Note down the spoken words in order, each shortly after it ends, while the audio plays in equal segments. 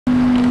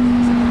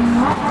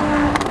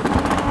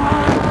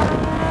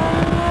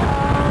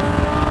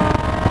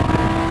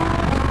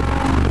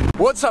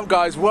What's up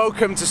guys,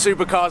 welcome to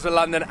Supercars of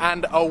London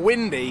and a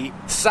windy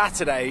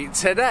Saturday.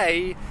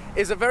 Today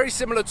is a very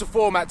similar to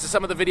format to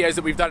some of the videos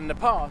that we've done in the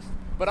past,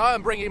 but I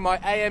am bringing my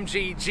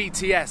AMG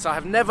GTS. I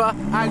have never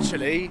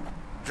actually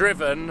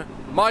driven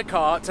my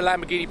car to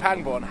Lamborghini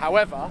Pangborn.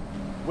 However,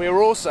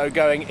 we're also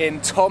going in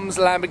Tom's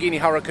Lamborghini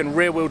Huracan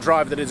rear-wheel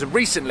drive that has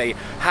recently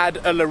had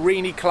a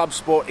Larini Club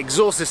Sport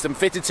exhaust system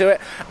fitted to it,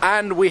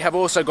 and we have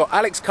also got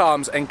Alex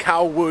Calms and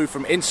Cal Wu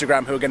from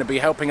Instagram who are going to be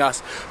helping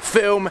us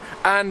film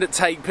and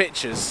take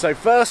pictures. So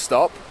first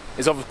stop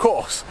is of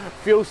course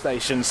fuel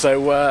station,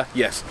 so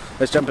yes,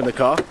 let's jump in the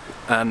car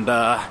and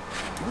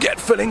get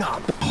filling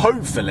up.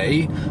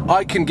 Hopefully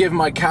I can give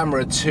my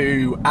camera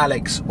to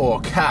Alex or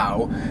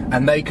Cal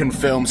and they can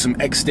film some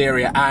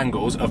exterior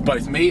angles of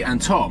both me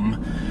and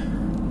Tom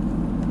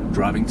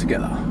driving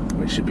together,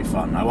 which should be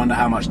fun. I wonder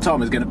how much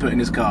Tom is going to put in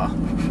his car.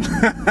 This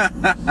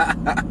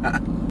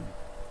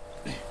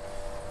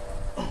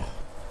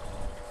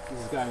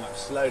is going up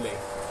slowly.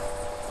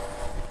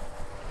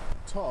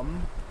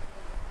 Tom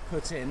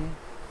put in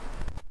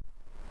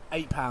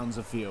 8 pounds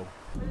of fuel.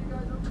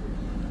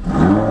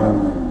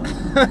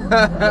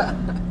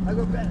 I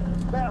got bet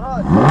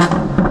hard.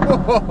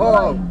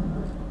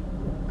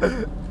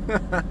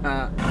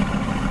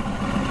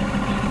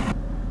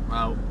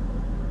 Well,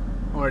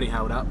 already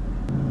held up.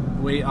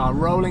 We are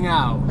rolling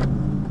out.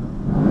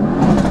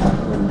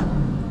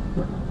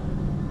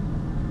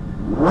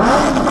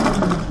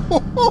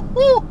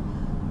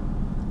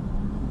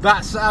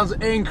 That sounds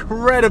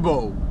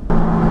incredible.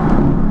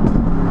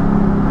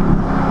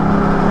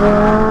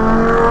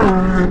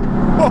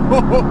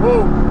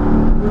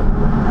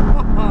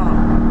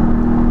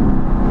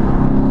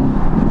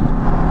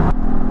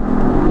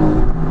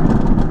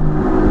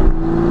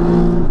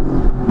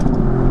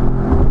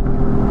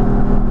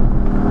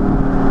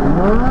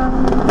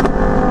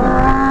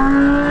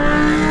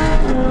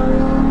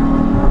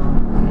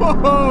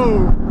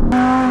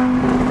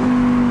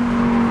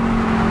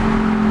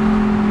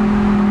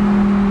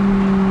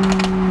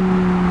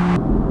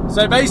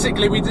 So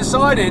basically we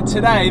decided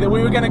today that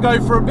we were going to go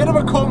for a bit of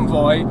a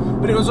convoy,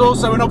 but it was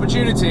also an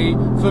opportunity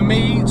for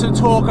me to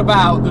talk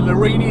about the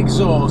Larini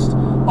exhaust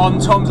on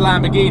Tom's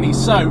Lamborghini.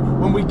 So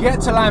when we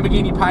get to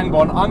Lamborghini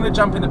Pangborn, I'm going to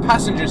jump in the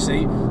passenger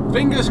seat.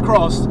 Fingers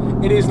crossed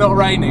it is not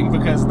raining,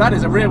 because that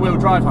is a rear-wheel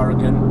drive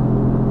Huracan.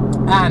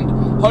 And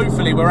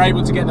hopefully we're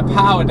able to get the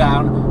power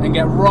down and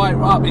get right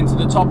up into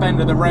the top end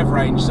of the rev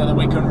range so that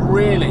we can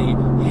really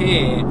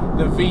hear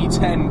the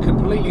V10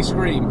 completely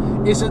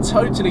scream. It's a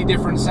totally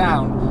different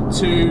sound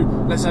to,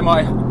 let's say,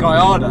 my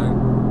Gallardo.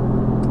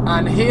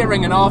 And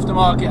hearing an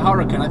aftermarket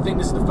Huracan, I think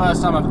this is the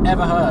first time I've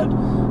ever heard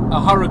a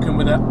Huracan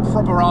with a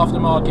proper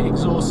aftermarket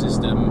exhaust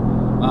system.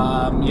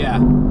 Yeah,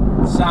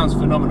 sounds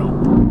phenomenal.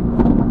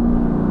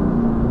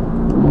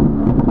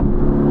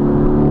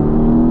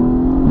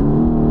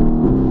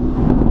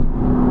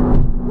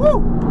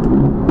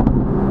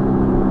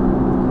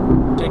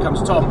 Here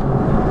comes Tom.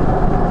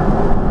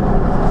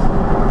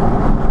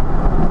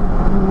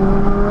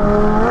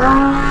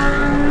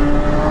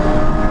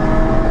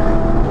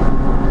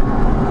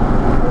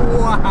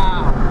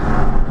 Wow.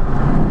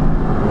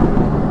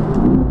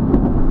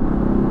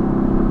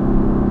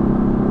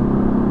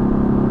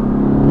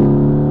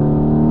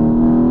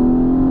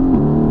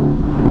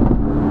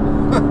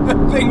 The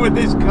thing with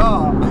this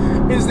car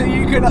is that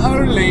you can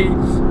only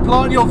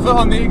plant your foot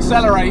on the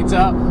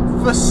accelerator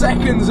for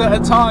seconds at a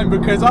time,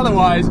 because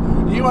otherwise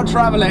you are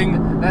travelling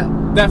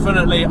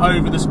definitely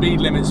over the speed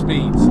limit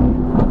speeds.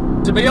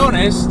 To be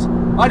honest,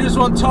 I just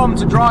want Tom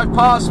to drive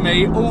past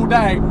me all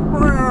day.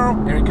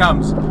 Here he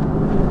comes.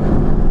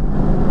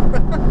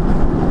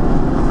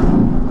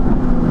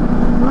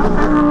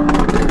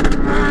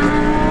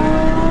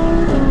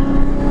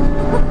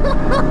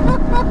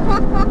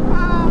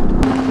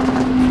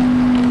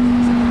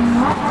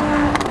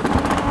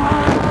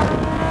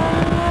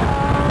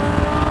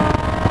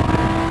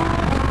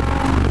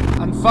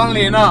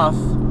 Funnily enough,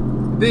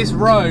 this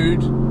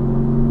road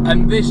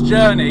and this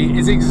journey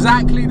is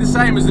exactly the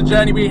same as the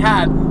journey we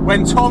had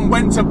when Tom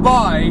went to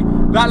buy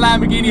that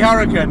Lamborghini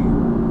Huracan.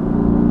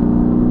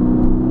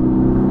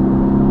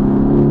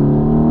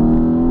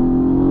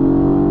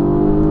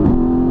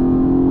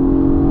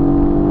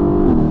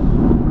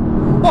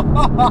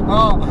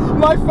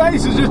 My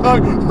face is just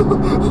like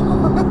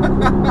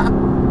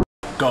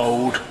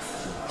gold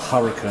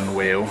Huracan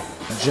wheel,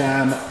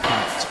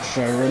 jam-packed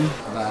showroom.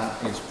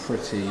 That is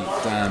pretty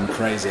damn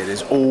crazy. It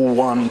is all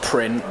one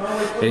print.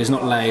 It is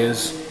not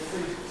layers.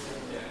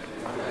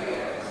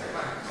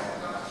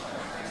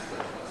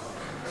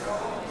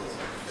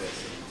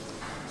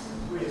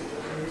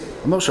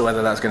 I'm not sure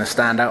whether that's going to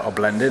stand out or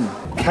blend in.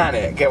 Can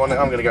it? Get one.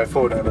 I'm going to go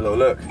forward and have a little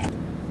look.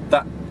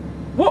 That.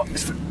 What?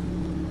 It's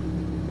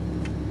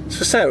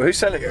for sale. Who's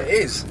selling it? It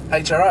is.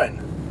 HRO.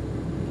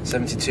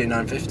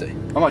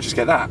 72,950. I might just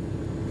get that.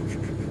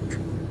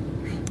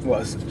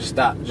 What is just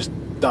that? Just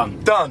done.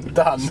 Done.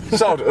 Done.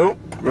 Sold. Oh,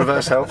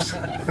 reverse helps.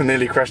 I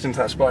nearly crashed into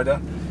that spider.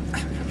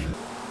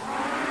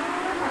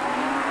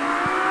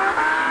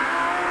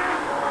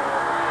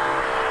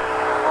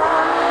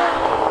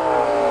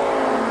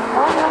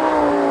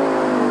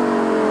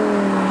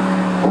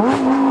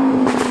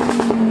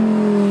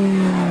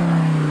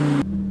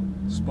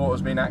 Sport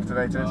has been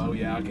activated. Oh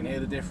yeah, I can hear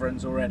the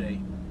difference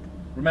already.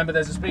 Remember,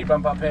 there's a speed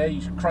bump up here.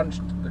 You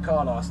crunched the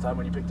car last time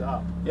when you picked it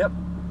up. Yep.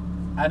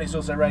 And it's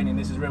also raining.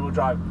 This is rear-wheel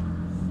drive.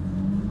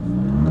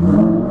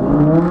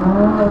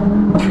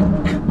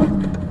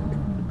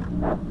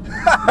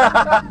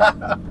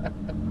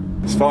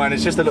 It's fine.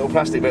 It's just a little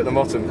plastic bit at the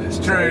bottom. It's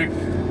true.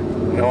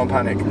 No one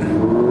panic.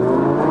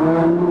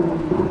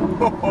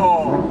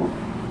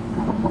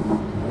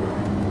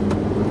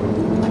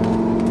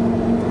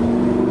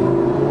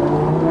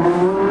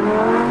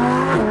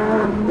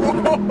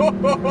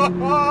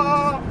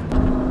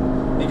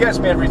 He gets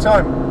me every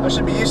time. I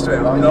should be used to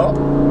it, but I'm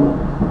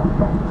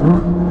not.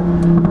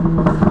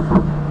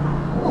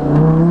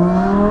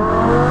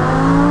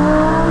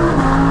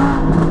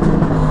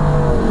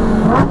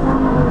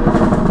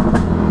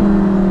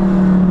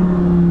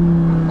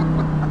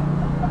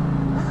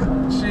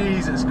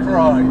 Jesus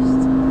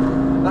Christ.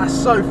 That's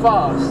so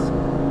fast.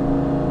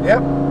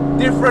 Yep.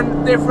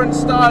 Different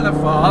style of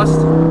fast.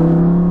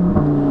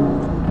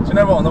 Do you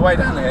know what? On the way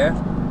down here,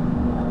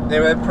 they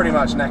were pretty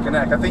much neck and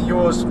neck. I think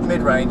yours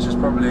mid-range is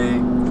probably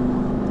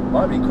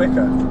might be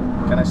quicker.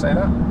 Can I say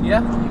that?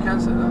 Yeah, you can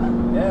say that.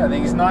 Yeah, I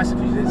think It's nice if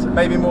you did so.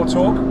 maybe more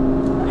torque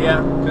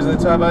Yeah. because of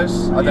the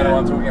turbos. I don't know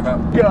what I'm talking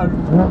about. Go.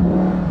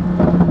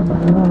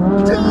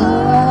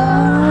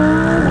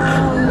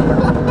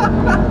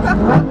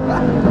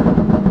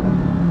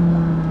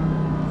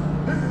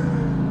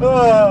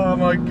 Oh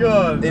my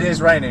god. It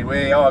is raining.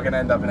 We are going to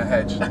end up in a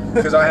hedge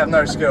because I have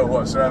no skill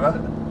whatsoever.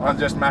 I'm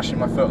just mashing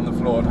my foot on the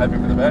floor and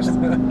hoping for the best.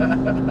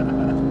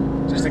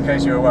 Just in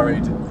case you were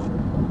worried.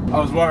 I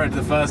was worried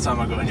the first time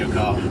I got in your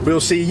car. We'll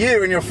see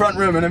you in your front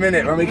room in a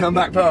minute when we come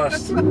back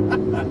past.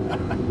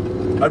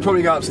 I'd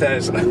probably go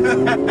upstairs.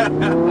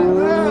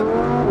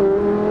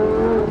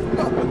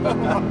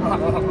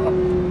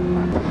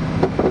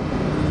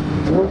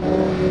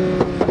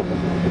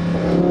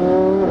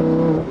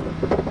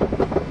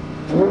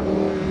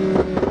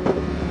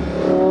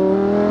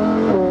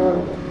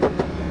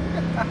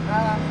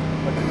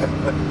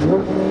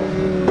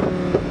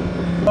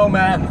 Oh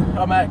man,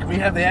 can we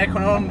have the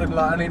aircon on? And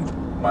like, I need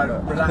my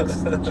relax.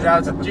 Do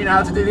you know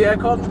how to do the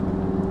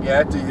aircon?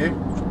 Yeah, do you?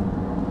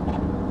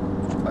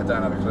 I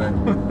don't have a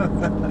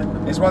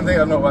clue. It's one thing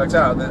I've not worked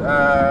out. That,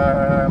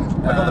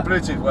 I've got the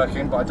Bluetooth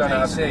working, but I don't know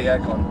how to do the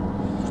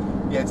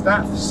aircon. Yeah, it's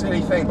that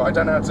silly thing, but I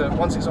don't know how to.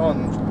 Once it's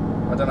on,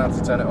 I don't know how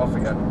to turn it off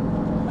again.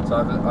 So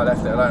I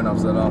left it alone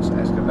after the last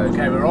excavation.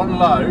 Okay, we're on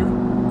low.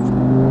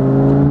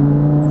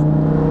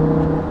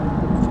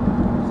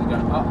 Is it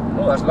going up?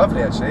 Oh, that's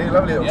lovely actually.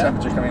 Lovely little Yeah.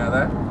 temperature coming out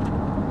there.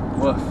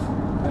 Woof.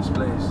 Yes,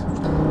 please.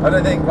 I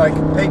don't think like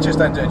pictures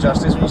don't do it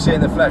justice. When you see it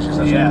in the flesh, it's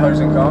such an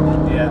imposing car.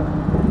 Yeah.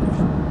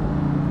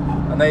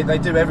 And they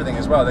do everything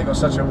as well. They've got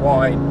such a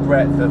wide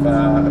breadth of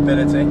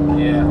ability.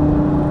 Yeah.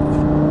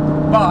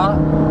 But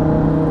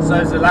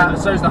so's the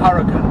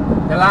Huracan.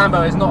 The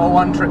Lambo is not a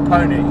one-trick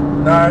pony.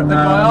 No, The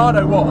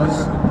Gallardo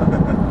was.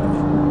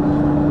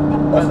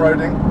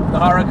 Off-roading. The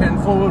Huracan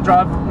four-wheel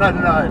drive. No.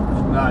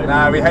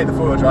 Nah, we hate the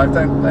four-wheel drive.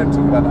 Don't talk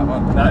about that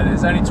one. No,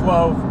 there's only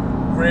 12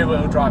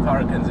 rear-wheel drive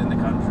Huracans in the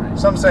country.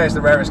 Some say it's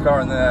the rarest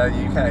car in the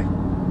UK.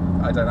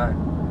 I don't know.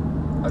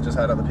 I've just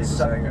heard other people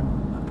saying it.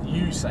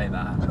 You say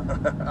that.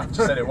 I've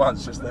just said it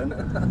once just then.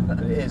 But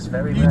it is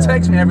very You rare.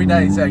 text me every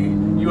day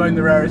saying you own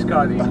the rarest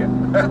car in the UK.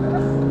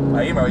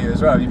 I email you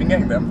as well. Have you been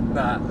getting them?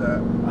 Nah.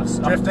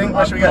 Drifting?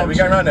 Where should we go? We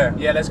go around here?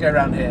 Yeah, let's go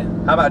around here.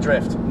 How about a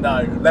drift?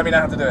 No. Let me know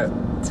how to do it.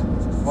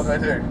 What do I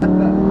do?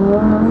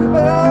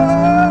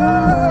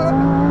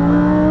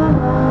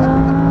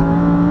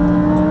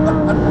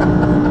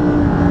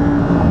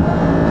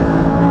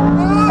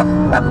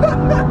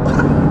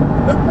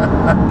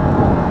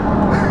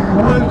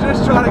 I was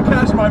just trying to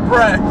catch my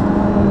breath.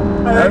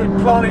 And then you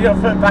planted your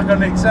foot back on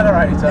the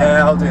accelerator.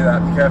 Yeah, I'll do that.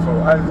 Be careful.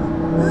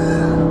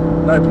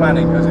 No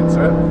planning goes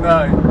into it.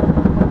 No.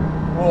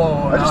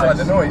 Whoa, I just like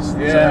the noise.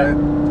 Yeah.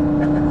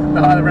 The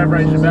higher the rev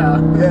range, the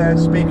better. Yeah,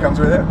 speed comes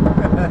with it.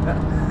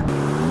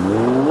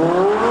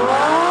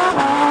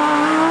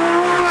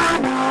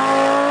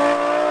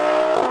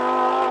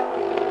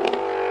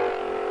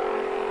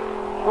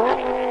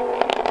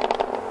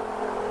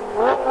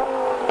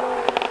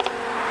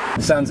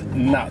 It sounds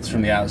nuts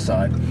from the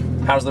outside.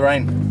 How's the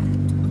rain?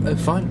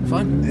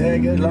 Fine. Yeah,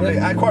 good, lovely.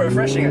 Yeah. Quite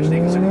refreshing actually,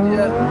 considering.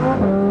 Yeah.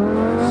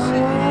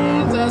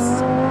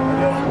 Jesus.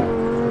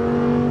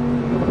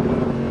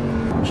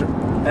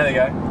 There we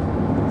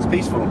go. It's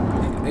peaceful.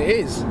 It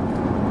is. I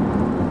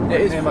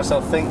can hear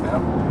myself think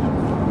now.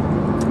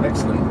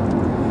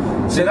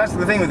 Excellent. See, that's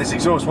the thing with this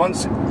exhaust.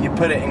 Once you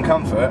put it in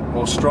comfort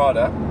or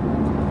strada,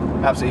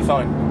 absolutely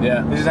fine.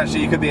 Yeah. This is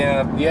actually, you could be in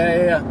a,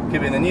 Yeah.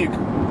 could be in the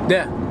nuke.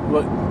 Yeah.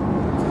 Well,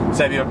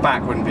 Save your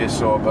back wouldn't be as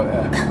sore, but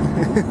and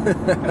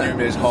it wouldn't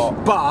be as hot.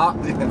 but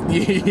And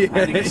you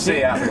can see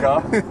it out of the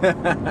car.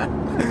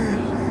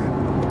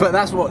 But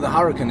that's what the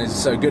Huracan is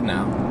so good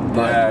now.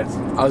 Like,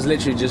 Yeah. I was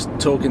literally just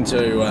talking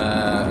to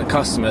a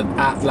customer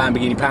at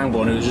Lamborghini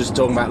Pangborn who was just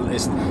talking about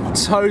this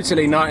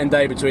totally night and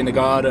day between the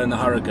Gallardo and the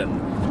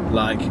Huracan.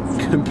 like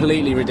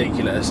completely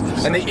ridiculous.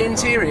 And the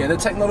interior, the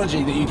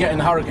technology that you get in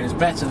the Huracan is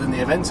better than the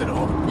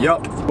Aventador.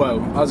 Yup.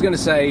 Well, I was going to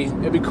say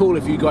it'd be cool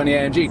if you got any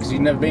AMG because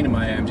you've never been in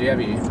my AMG,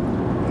 have you?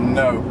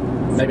 No.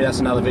 Maybe that's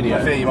another video.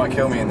 I fear you might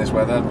kill me in this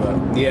weather,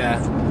 but yeah.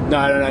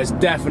 No, it's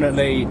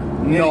definitely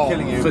not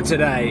for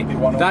today.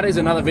 That is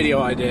another video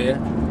idea.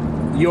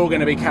 You're going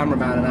to be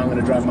cameraman and I'm going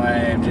to drive my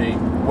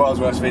AMG. World's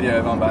worst video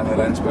if I'm back the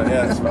lens, but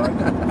yeah, it's fine.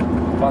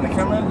 Find the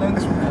camera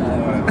lens.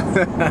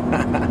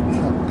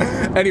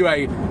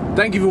 Anyway,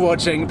 thank you for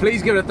watching.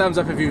 Please give it a thumbs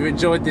up if you've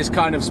enjoyed this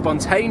kind of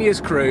spontaneous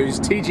cruise.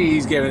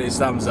 TGE's given it his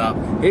thumbs up.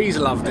 He's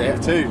loved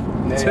it. Two.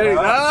 No!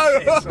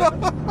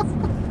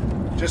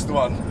 Just the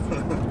one.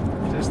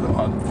 Just the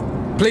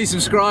one. Please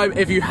subscribe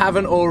if you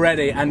haven't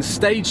already, and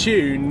stay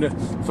tuned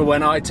for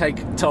when I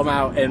take Tom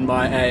out in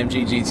my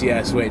AMG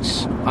GTS,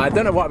 which I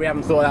don't know why we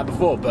haven't thought of that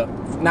before, but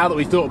now that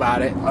we've thought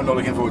about it, I'm not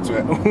looking forward to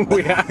it.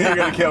 You're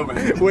going to kill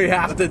me. We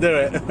have to do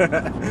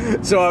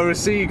it. So I will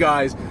see you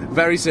guys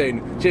very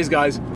soon. Cheers, guys.